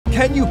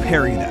can you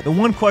parry that? The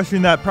one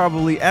question that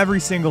probably every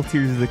single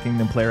Tears of the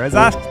Kingdom player has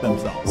asked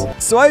themselves.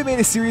 So I made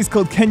a series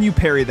called Can You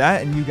Parry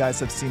That? And you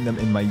guys have seen them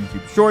in my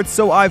YouTube shorts.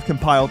 So I've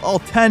compiled all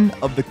 10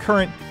 of the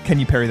current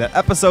Can You Parry That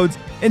episodes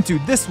into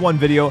this one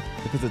video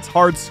because it's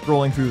hard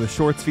scrolling through the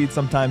shorts feed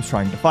sometimes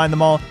trying to find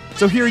them all.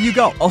 So here you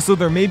go. Also,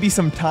 there may be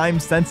some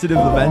time-sensitive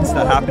events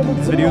that happen in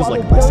these videos,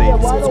 like if I say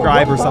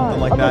subscribe or something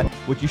like that,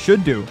 which you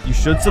should do. You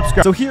should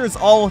subscribe. So here's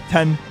all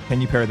 10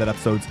 Can You Parry That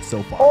episodes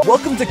so far.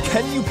 Welcome to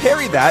Can You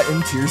Parry That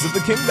in Tears of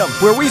the Kingdom,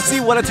 where we see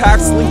what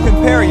attacks Link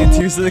can parry in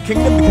Tears of the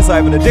Kingdom because I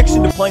have an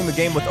addiction to playing the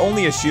game with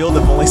only a shield.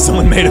 If only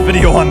someone made a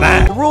video on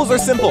that. The rules are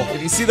simple.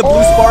 If you see the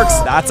blue sparks,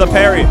 that's a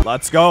parry.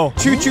 Let's go.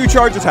 Choo-choo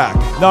charge attack.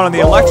 Not on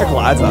the electric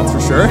lads, that's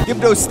for sure. Give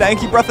those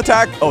stanky breath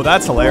attack. Oh,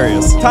 that's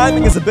hilarious.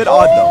 Timing is a bit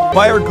odd though.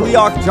 Fire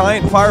Gleeok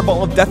giant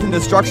fireball of death and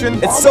destruction.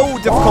 It's so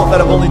difficult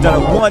that I've only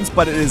done it once,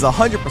 but it is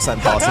 100%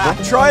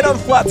 possible. Try it on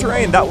flat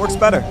terrain, that works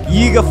better.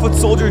 Yiga foot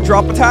soldier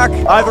drop attack.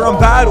 Either I'm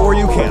bad or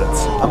you can't.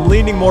 I'm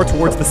leaning more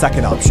towards the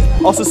second option.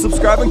 Also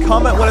subscribe and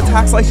comment what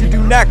attacks I should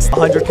do next.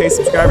 100k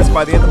subscribers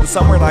by the end of the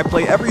summer and I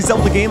play every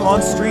Zelda game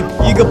on stream.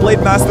 Yiga Blade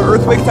Master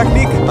Earthquake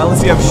technique.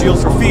 Unless you have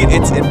shields for feet,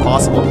 it's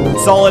impossible.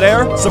 Solid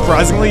air?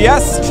 Surprisingly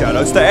yes.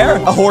 Shoutouts to air.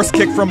 A horse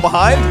kick from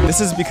behind? This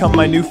has become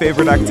my new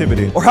favorite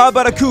activity. Or how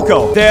about a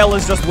Kuko? Dale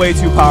is just way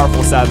too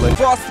powerful, sadly.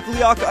 Frost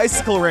Gleeok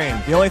Icicle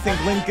Rain. The only thing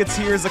Link gets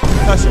here is a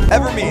concussion.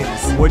 Ever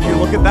means. Would you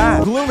look at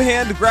that? Gloom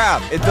Hand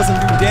Grab. It doesn't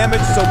do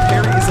damage, so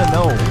parry is a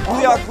no.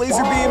 Gleeok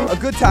Laser Beam. A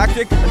good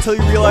tactic until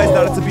you realize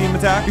that it's a beam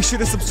attack. Be sure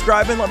to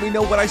subscribe and let me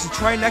know what I should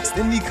try next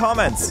in the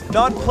comments.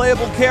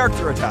 Non-playable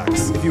character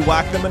attacks. If you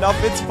whack them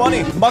enough, it's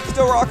funny.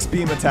 Mukta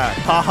Beam attack.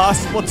 Haha,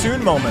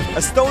 Splatoon moment.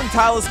 A Stone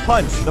Talus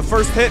Punch. The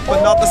first hit,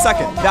 but not the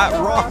second. That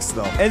rocks,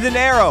 though. And an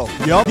arrow.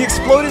 Yup. The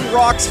exploding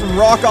rocks from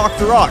Rock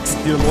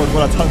Octoroks. Dear lord,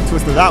 what a tongue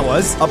twister that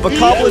was. A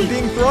bokoblin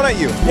being thrown at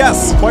you.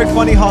 Yes, quite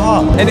funny,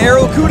 haha. An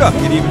arrow Kuda.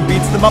 It even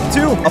beats them up,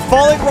 too. A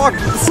falling rock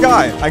from the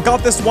sky. I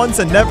got this once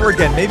and never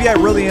again. Maybe I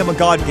really am a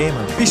god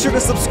gamer. Be sure to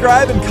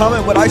subscribe and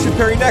comment what I should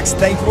parry next.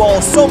 Thank you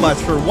all so much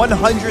for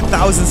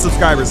 100,000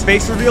 subscribers.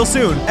 Face reveal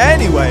soon.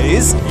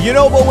 Anyways, you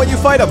know what when you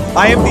fight him.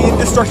 I am the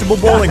indestructible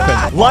bowling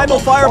pin. Lionel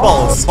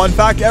Fireballs. Fun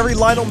fact, every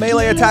Lionel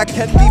melee attack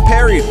can be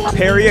parried.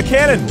 Parry a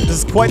cannon. This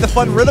is quite the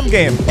fun rhythm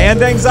game.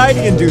 And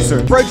anxiety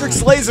inducer.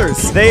 Frederick's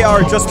lasers. They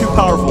are just too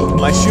powerful.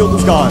 My shield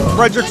is gone.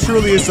 Frederick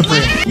truly is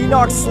supreme.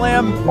 Hinox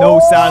slam. No,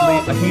 sadly.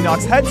 A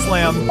Hinox head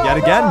slam. Yet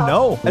again,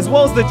 no. As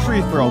well as the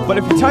tree throw. But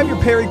if you time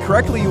your parry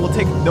correctly, you will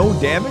take no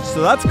damage.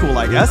 So that's cool,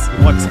 I guess.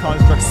 Flux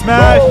construct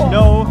smash.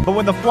 No. But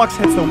when the flux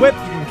hits the whip, you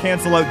can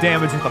cancel out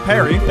damage with a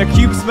parry. The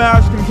cube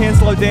smash can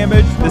cancel out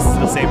damage. This is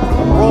the same for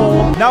the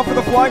roll. Now for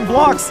the flying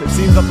blocks. It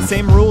seems that the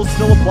same rules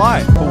still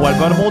apply. But what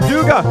about a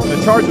Molduga?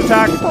 The charge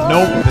attack?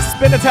 Nope. The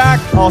spin attack?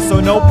 Also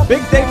nope.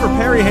 Big day for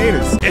parry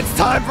haters. It's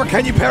time for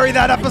Can You Parry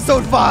That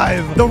episode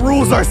 5. The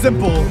rules are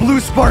simple. Blue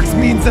sparks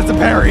means it's a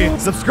parry.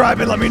 Subscribe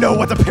and let me know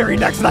what to parry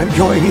next and I'm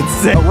going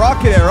insane. A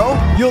rocket arrow?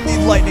 You'll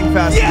need lightning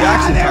fast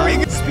reaction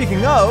time.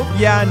 Speaking of,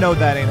 yeah, no,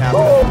 that ain't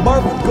happening.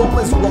 Marble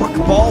goalless rock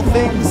ball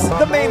things.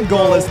 The main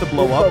goal is to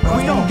blow up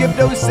Queen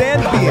Gibdo's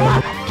sand beam.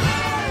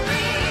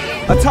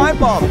 A time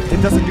bomb.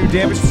 It doesn't do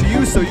damage to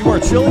you, so you are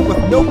chilling with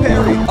no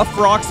parry. A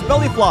Frog's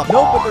belly flop.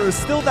 No, but there is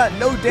still that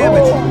no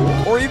damage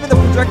rule. Or even the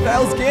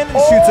projectiles Ganon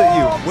shoots at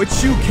you,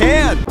 which you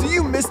can. Do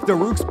you miss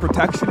Daruk's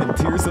protection in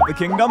Tears of the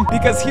Kingdom?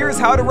 Because here's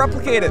how to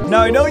replicate it.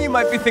 Now, I know you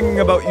might be thinking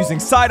about using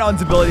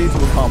Sidon's ability to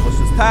accomplish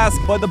this task,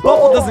 but the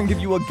bubble doesn't give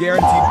you a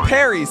guaranteed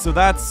parry, so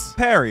that's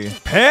parry.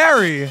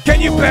 Parry?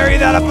 Can you parry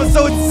that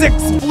episode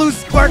 6? Blue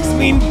sparks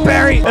mean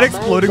parry. An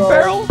exploding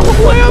barrel?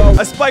 Blam!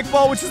 A spike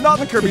ball, which is not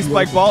the Kirby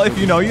spike ball. If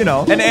you know, you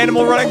know. An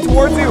animal running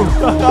towards you.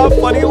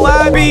 Funny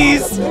lad.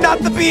 Bees. Not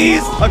the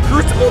bees. A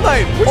crucible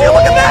knight. Would you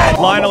look at that?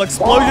 Lionel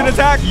explosion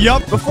attack.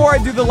 Yup. Before I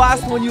do the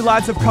last one, you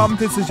lads have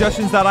commented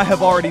suggestions that I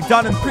have already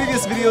done in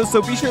previous videos,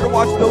 so be sure to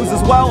watch those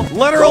as well.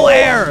 Literal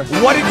air.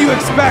 What did you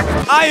expect?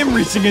 I am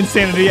reaching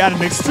insanity at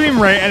an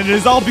extreme rate, and it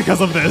is all because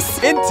of this.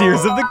 In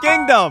Tears of the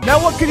Kingdom.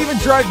 Now, what could even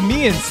drive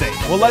me insane?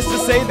 Well, let's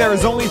just say there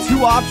is only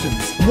 2 options.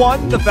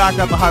 1, the fact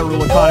that the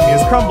Hyrule economy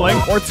is crumbling,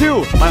 or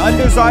 2, my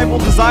undesirable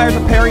desire to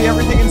parry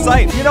everything in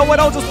sight. You know what?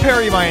 I'll just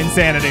parry my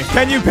insanity.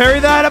 Can you parry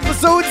that?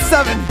 Episode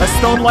 7. A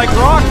stone-like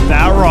rock.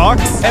 That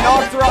rocks. An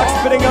Octorok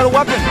spitting out a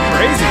weapon.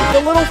 Crazy. The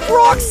little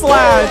frog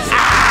slash.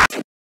 Ah!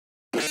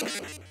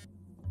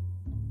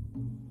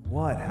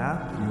 What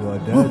happened? You are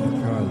dead,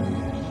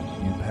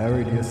 Charlie. You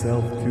parried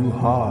yourself too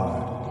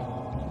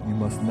hard. You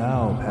must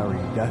now parry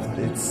death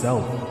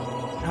itself.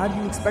 How do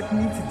you expect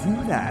me to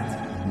do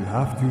that? You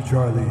have to,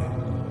 Charlie.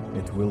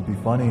 It will be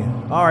funny.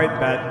 Alright,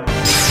 bet.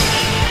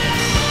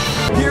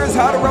 Here's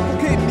how to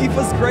replicate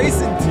Nifa's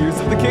grace in Tears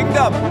of the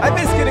Kingdom. I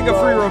miss getting a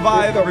free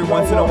revive every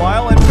once in a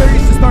while, and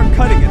fairies just aren't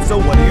cutting it, so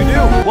what do?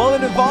 Well,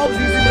 it involves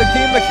using the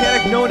game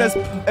mechanic known as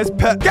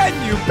Can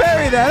You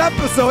Parry That?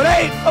 Episode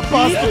 8! A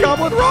boss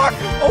Goblin Rock!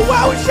 Oh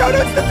wow,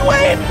 shoutouts to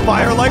Dwayne!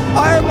 Fire like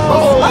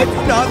fireballs! I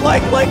do not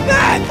like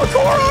that! A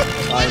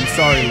Korok! I'm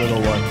sorry, little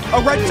one. A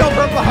red shell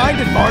from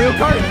behind in Mario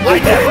Kart? I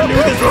never knew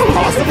this was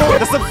possible.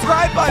 The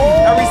subscribe button.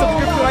 Every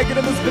subscription I get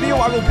in this video,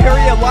 I will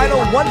parry a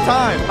Lionel one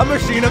time. A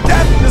machine of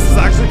death. This is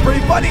actually pretty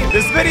funny.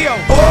 This video.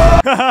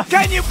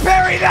 Can you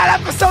parry that?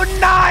 Episode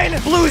 9.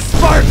 Blue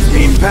sparks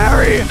mean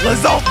parry.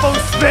 Lizalfo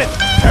spit.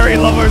 Parry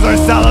lovers are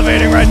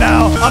salivating right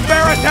now. A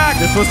bear attack.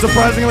 This was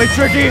surprisingly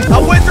tricky. A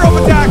Windrobe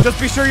attack. Just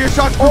be sure you're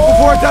shockproof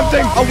before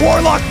attempting. A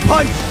Warlock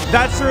punch.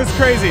 That sure is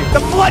crazy.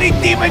 The bloody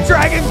demon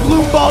dragon's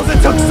gloom balls. It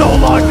took so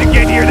long to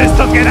get here. This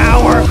took an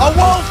hour. A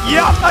wolf.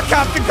 Yup. A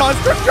Captain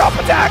Construct drop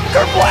attack.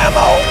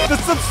 Kerblamo. The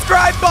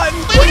subscribe button.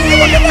 Would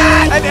you look at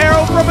that? An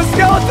arrow from a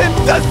skeleton.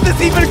 Does this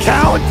even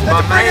count? And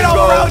to bring it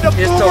all around, a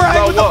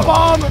boomerang with a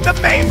bomb. The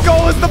main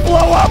goal is to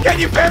blow up. Can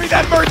you parry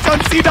that merch on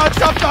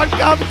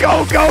c.shop.com?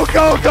 Go, go,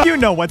 go, go. You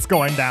know what's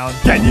going down.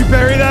 Can you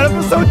parry that?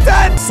 Episode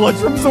 10. Sludge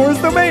from Zora's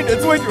Domain.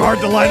 It's way too hard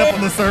to line up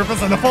on the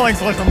surface, and the falling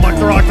sludge from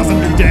Rock doesn't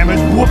do damage.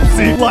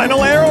 Whoopsie.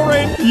 Lionel arrow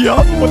rain.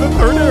 Yup, when the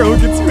third arrow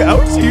gets you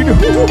ouchied.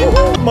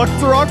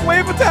 Muktarok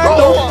wave attack.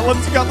 No,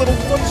 once you got little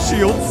one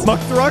shields.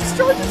 Muktarok's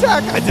charge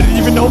attack. I didn't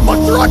even know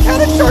Muktarok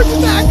had a charge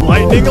attack.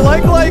 Lightning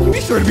like.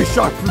 Be sure to be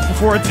shockproof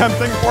before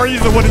attempting or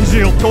use a wooden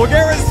shield.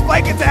 Golgara's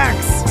spike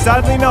attacks.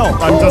 Sadly, no.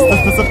 I'm just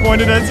as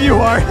disappointed as you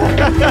are.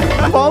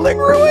 Falling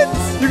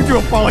ruins. You can do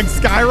a falling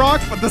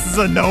skyrock, but this is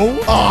a no.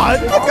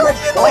 Odd. A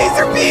guardian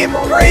laser beam.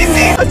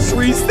 Crazy. A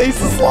tree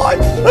stasis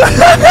launch.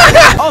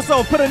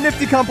 Also, put a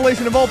nifty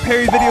compilation of all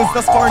parry videos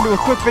thus far into a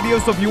quick video,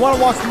 so if you want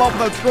to watch them all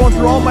without scrolling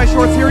through all my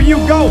shorts, here you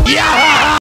go. Yeah!